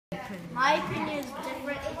my opinion is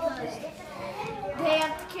different because they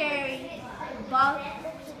have to carry about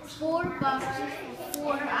 4 boxes for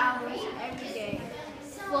 4 hours every day,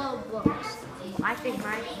 full of books. I think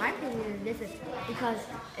my opinion is different because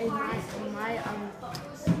in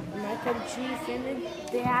my country, Finland,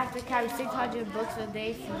 they have to carry 600 books a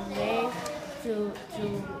day from May to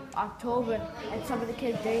October, and some of the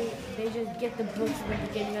kids they just get the books in the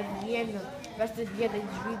beginning of the year, and the rest of the year they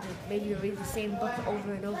just read the same book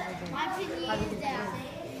over and over again. My opinion is that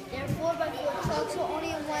they're 4x4 trucks, so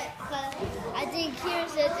only one. I think here it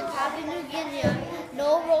says in Papua New Guinea, no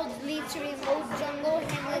roads lead to remote jungle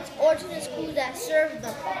hamlets or to the schools that serve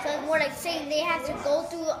them. So it's more like saying they have to go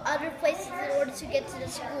through other places in order to get to the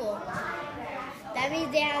school. That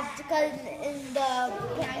means they have to, because in the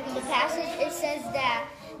passage it says that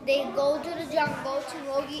they go to the jungle to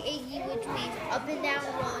Rogi Egi, which means up and down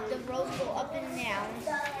road. The roads go up and down.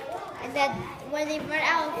 And that when they run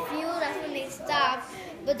out of fuel, that's when they stop.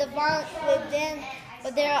 But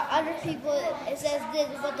there are other people, it says this,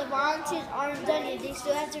 but the volunteers aren't done yet. They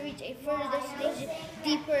still have to reach a further destination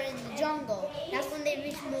deeper in the jungle. That's when they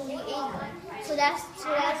reach Mogi Egi. So that's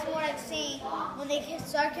what I'm saying. When they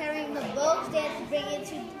start carrying the boats, they have to bring it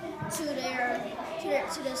to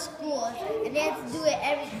the school. And they have to do it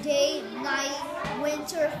every day, night,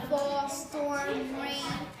 winter, fall, storm, rain.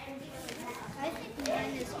 I think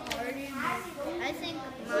mine is harder. I think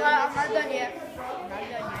mine I'm not done yet.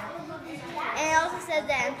 And it also says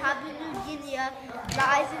that in Papua New Guinea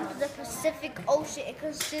lies into the Pacific Ocean. It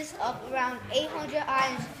consists of around 800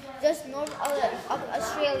 islands just north of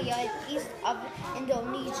Australia and east of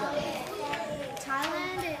Indonesia.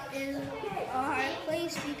 Thailand is a hard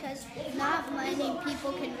place because not many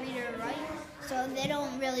people can read or write, so they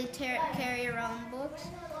don't really carry around books.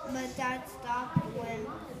 But that stopped when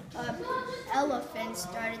elephants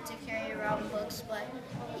started to carry around books. But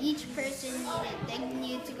each person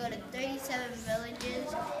needed to go to 37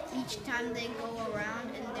 villages each time they go around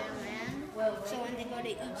in their land. So when they go to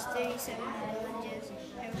each 37 villages,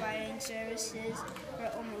 they're providing services for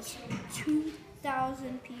almost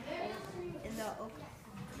 2,000 people in the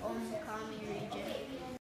Omkami region.